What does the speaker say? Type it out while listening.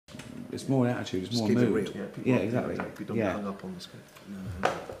it's more attitude, it's more keep it mood. real. Yeah, exactly. You don't get hung up on the script.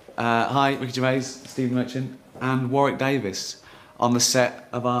 Hi, Ricky Gervais, Stephen Merchant, and Warwick Davis on the set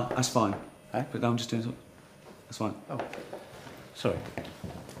of our. That's fine. Hey, but I'm just doing something. That's fine. Oh, sorry.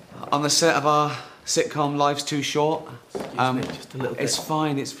 On the set of our sitcom Life's Too Short. Excuse me, just a little bit. It's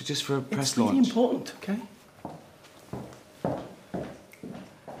fine. It's just for a press launch. It's really important, okay?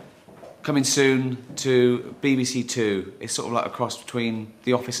 Coming soon to BBC Two. It's sort of like a cross between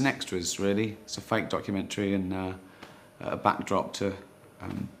The Office and Extras, really. It's a fake documentary and a backdrop to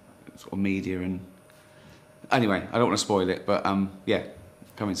sort of media and... Anyway, I don't want to spoil it, but yeah,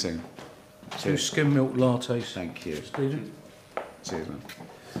 coming soon. 2 skim milk lattes. Thank you. Stephen. Cheers,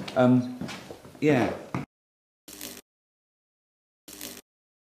 man. Yeah.